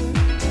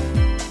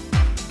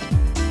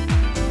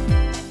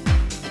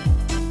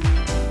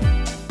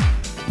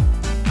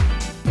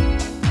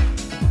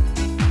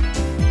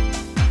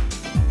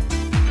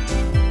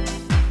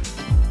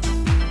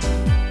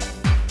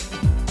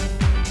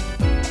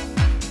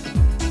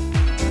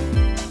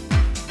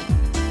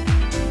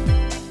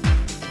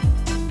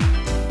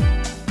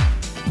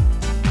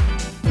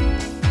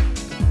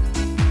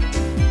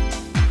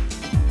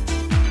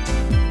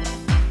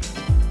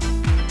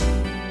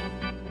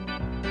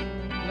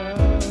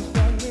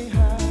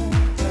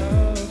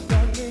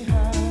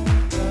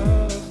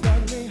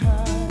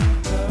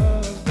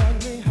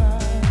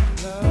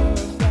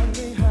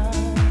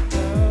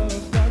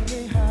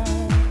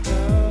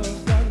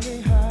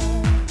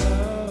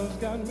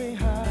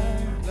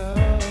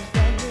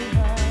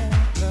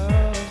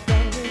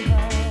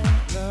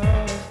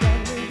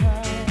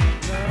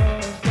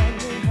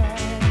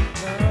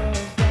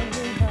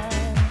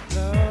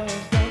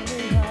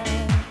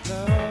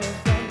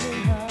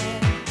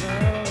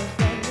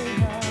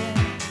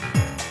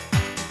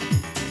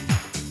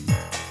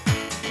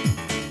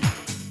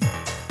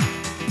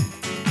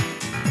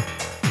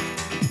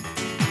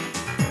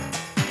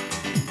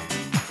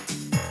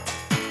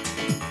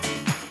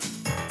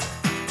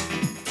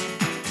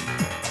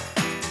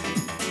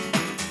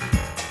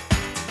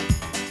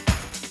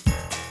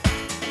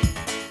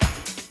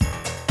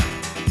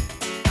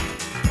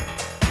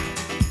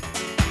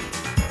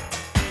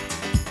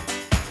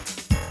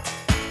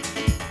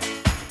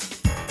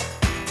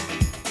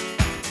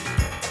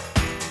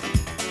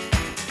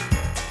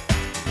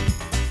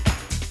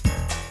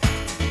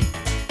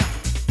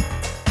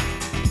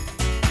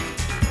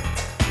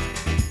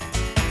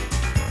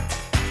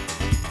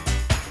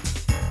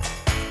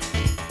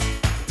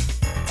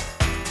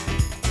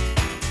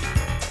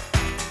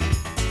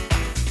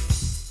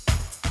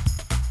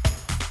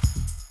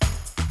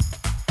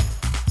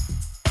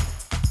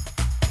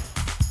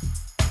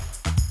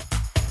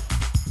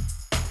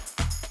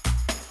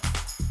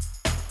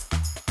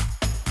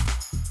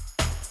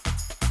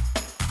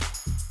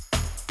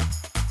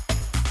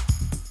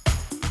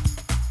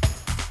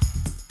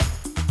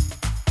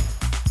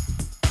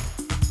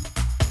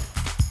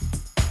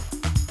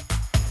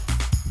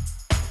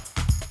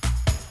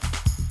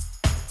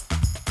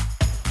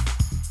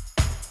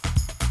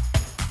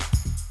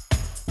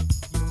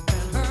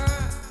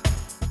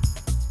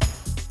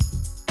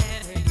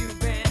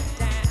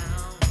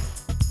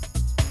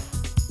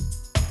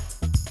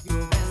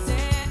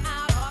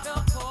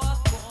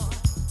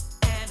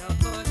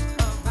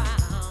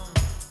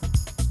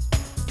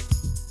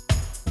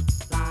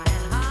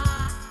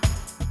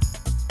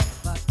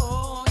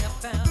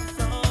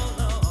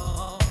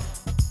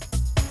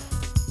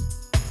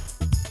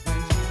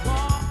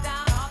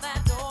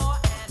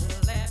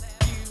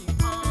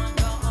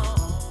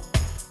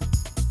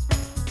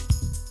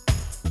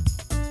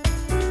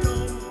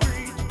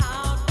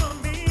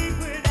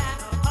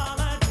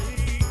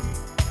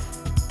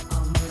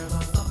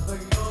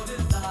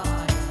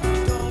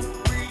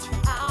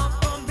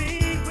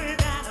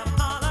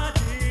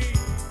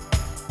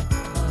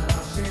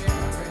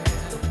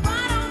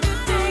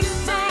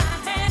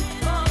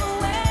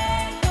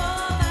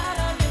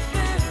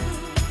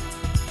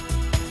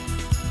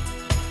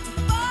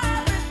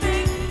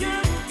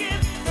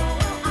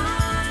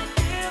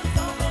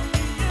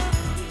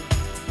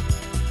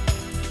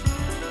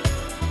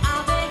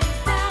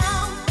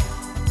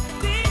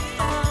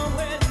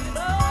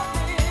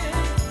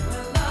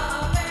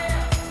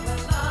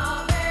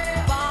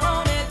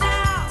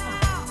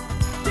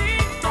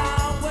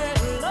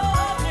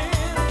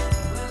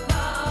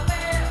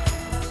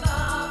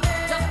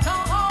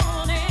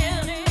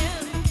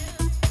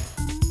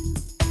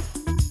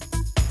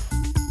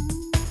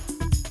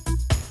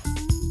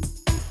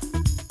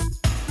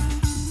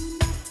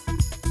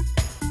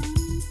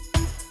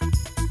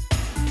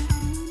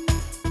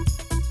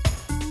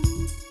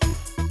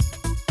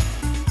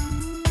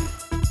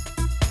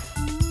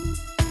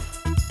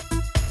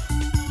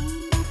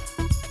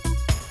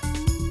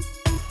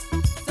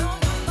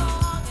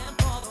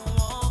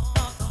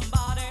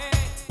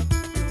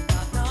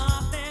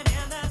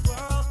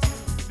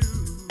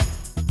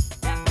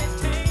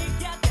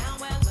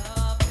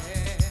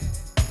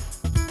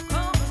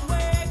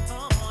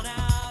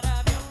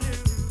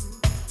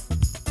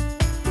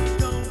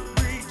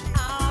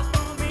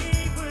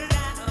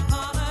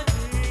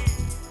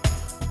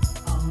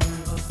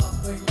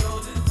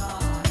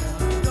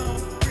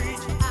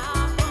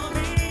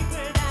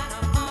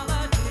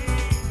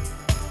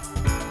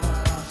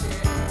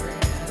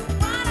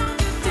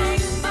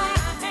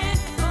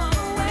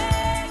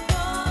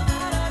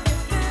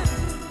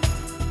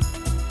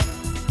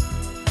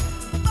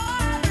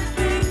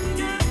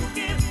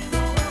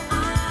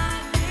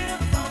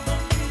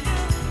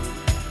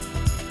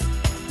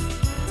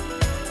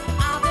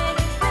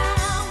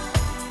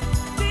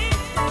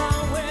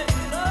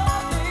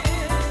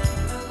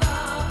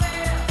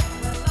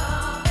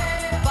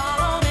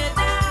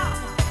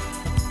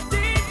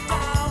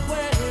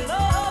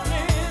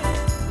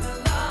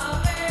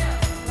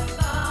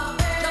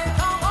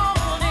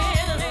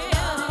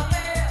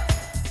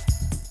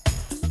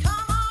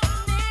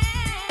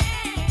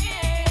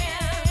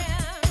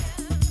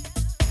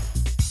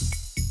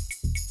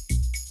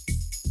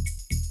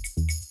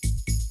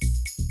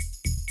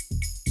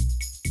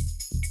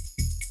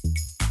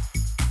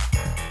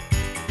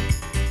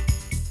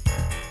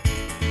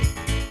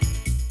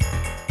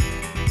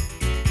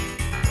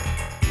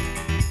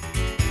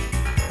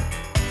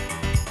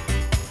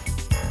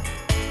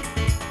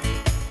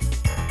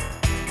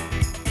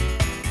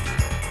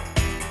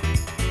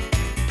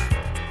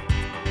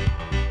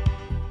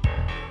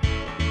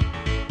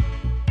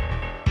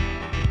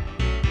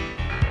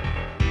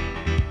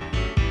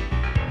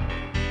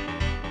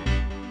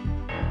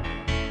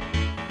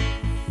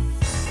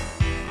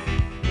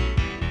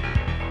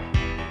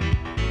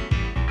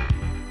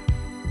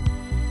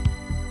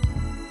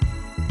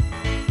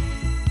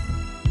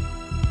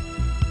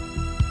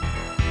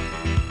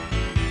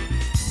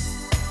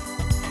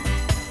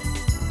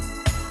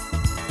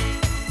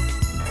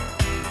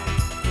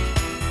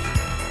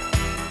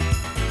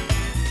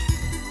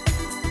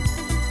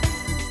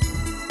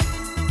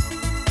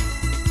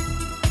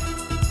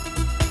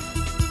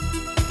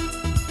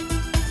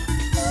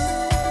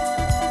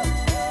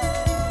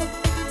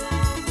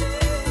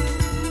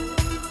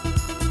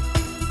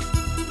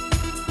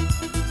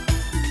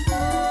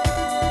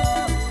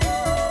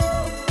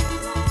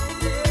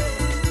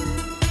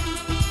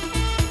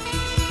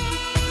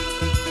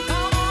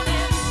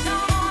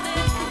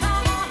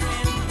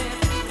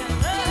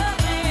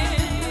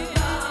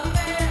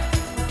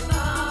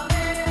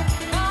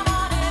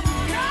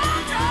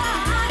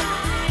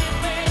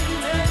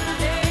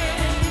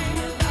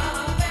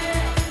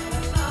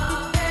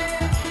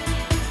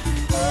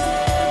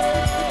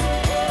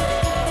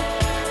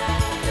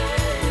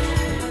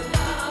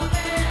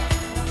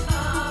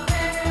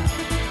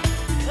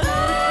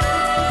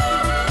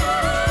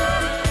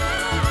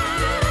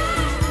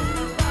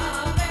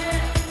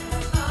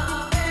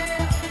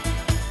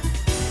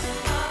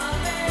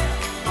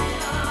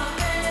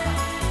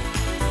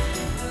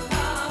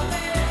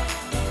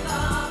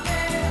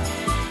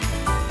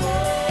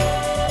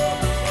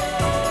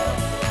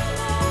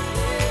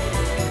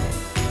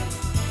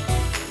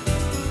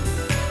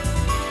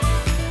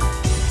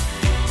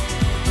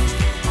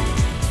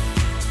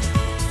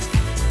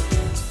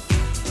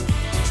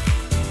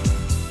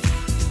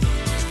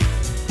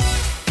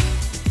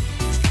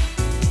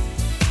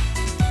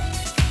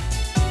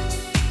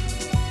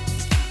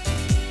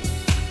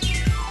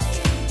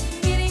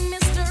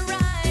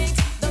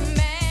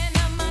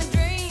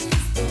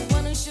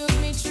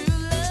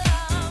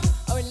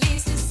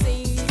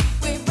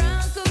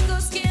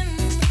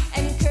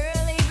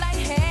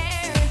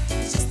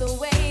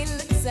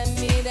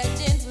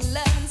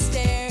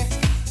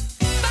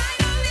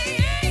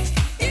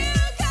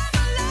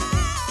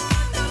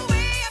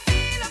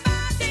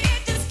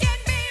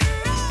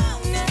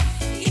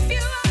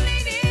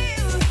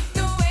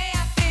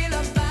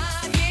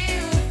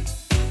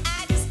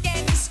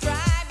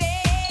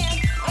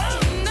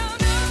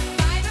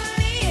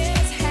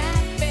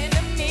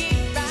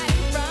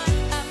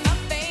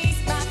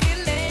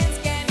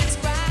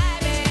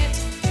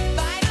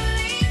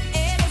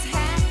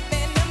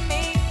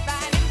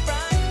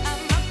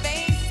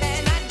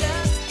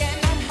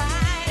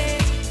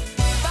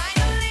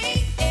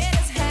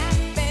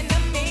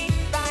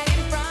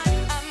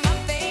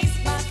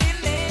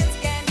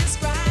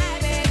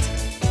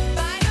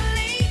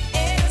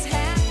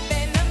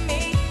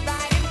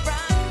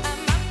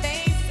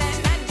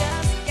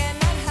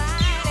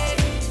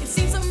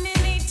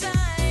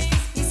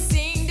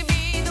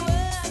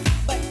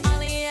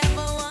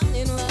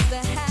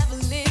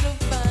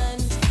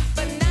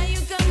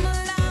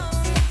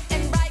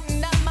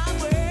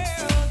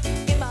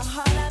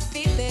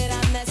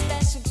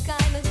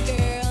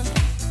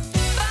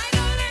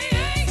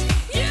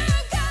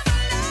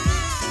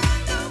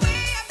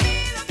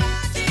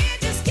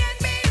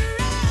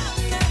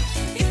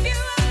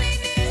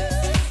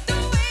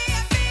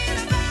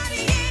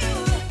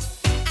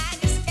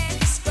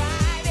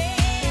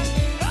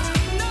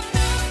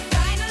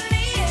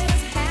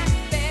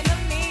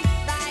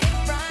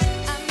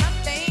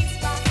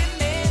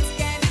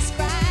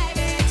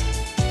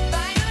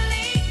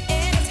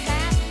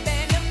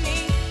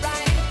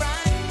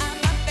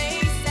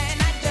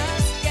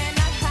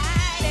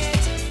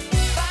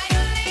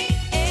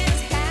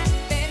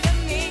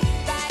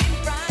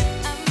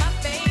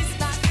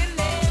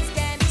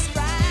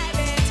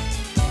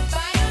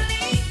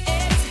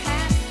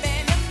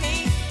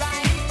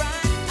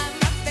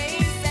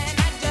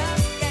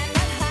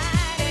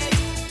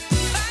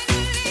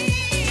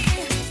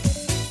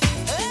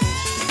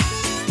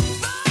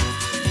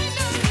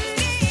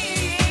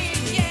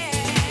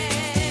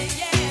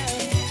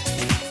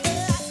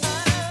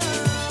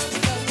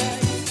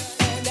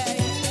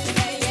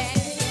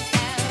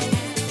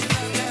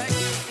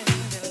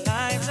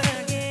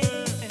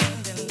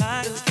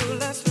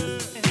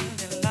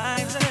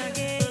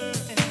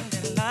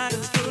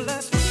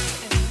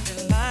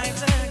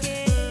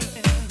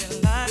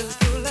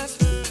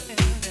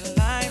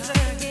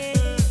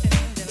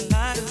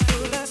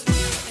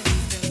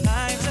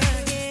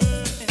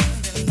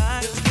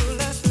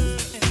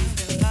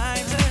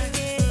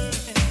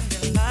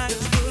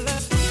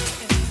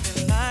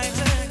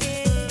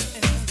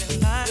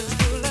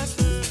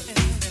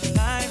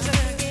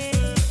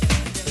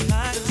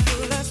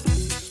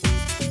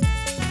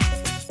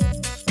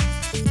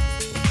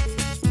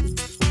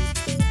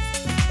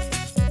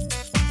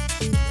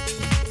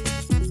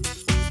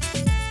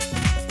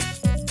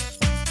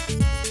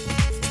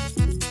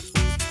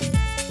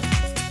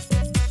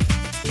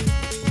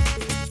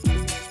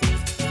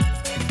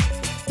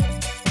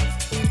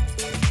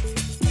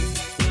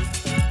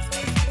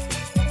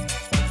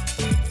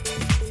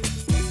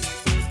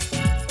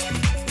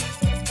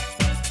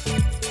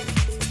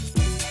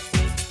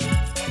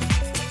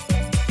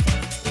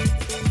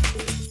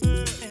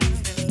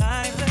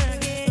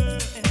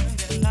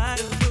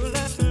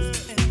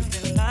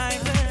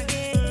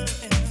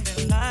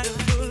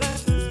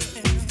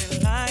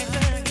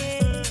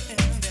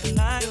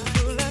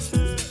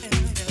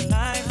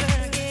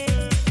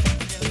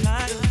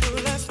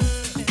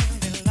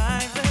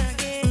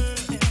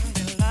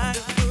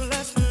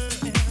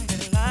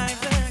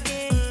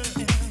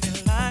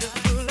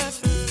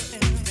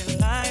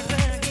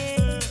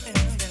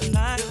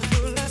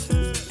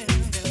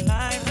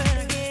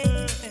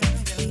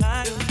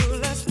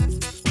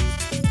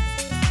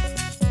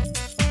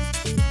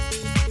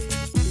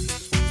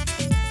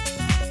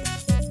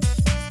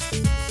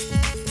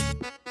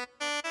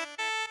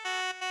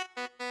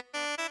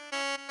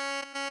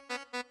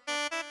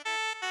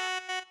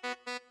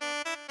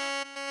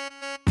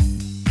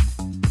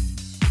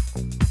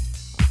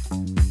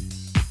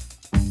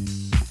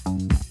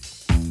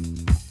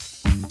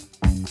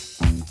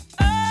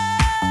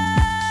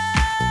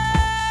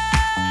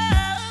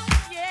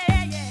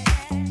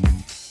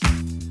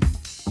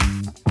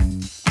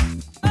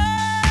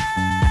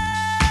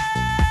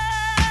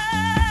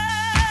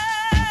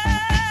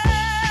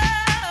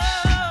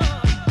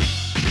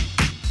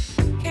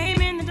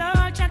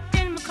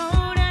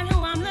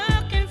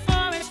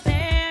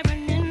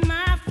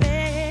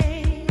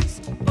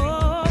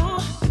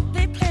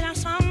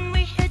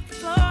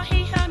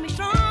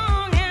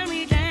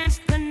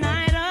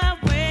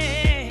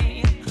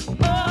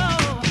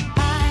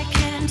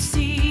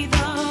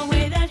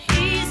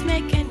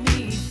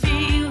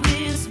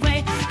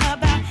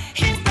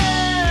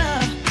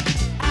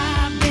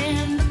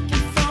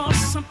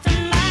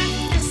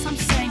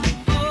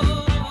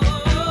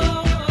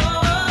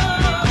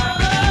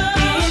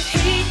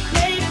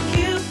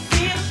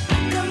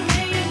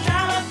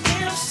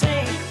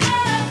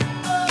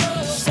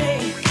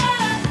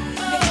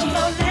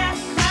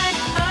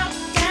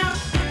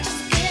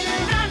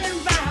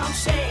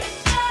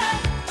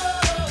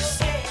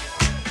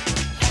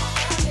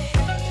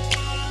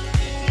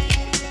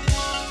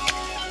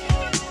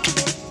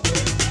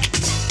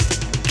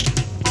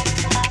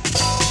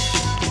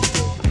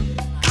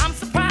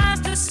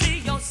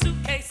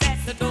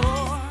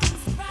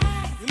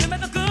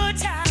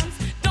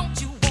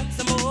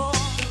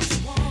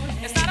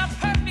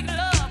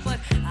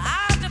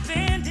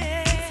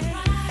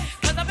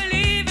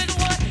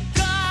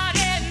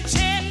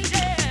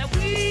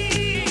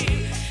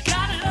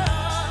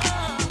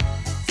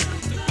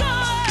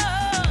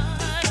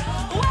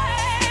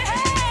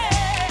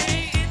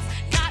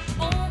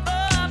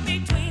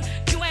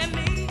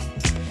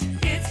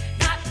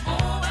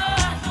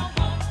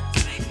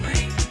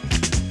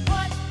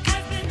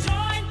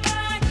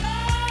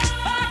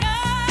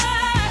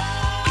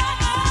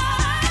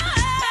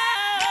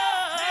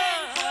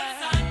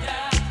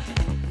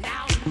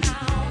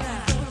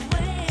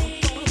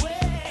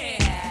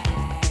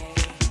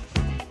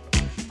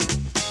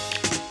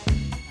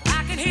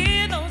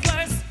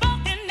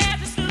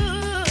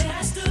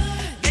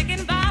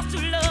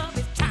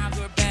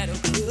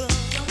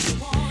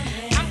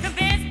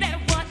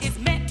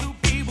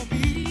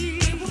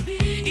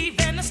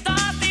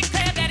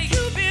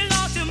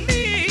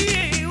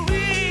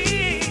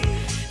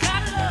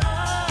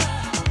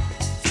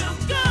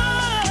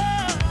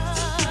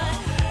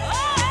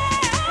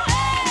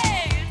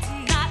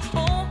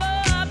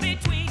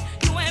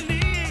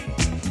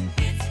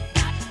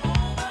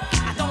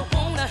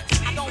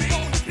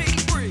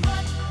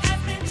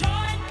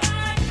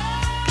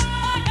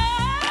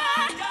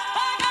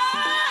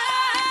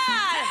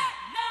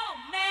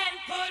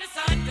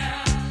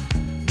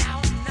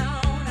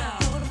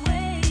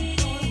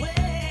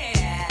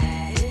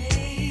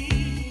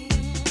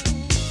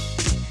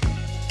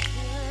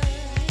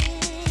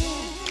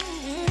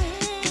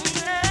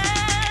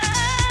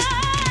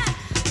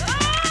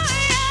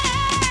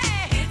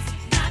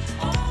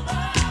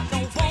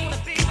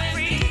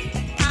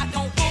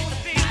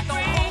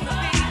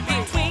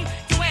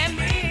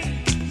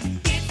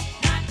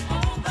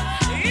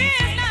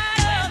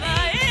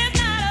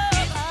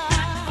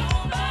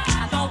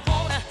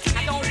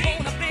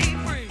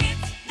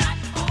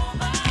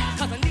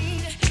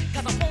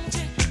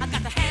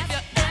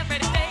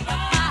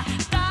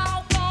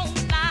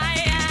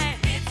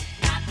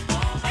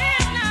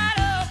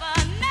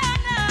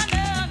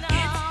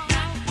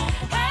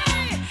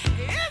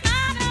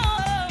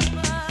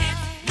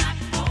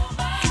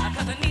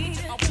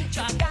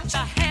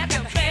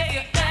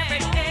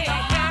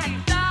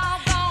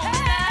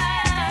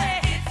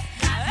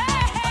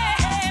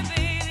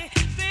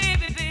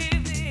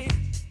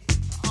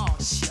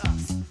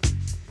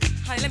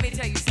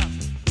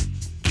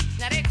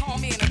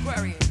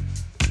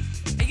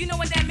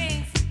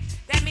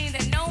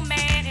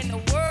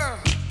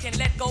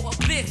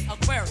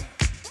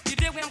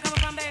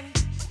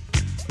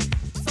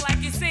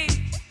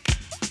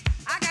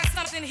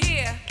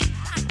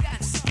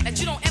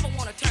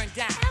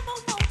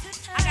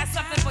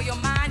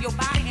 Your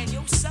body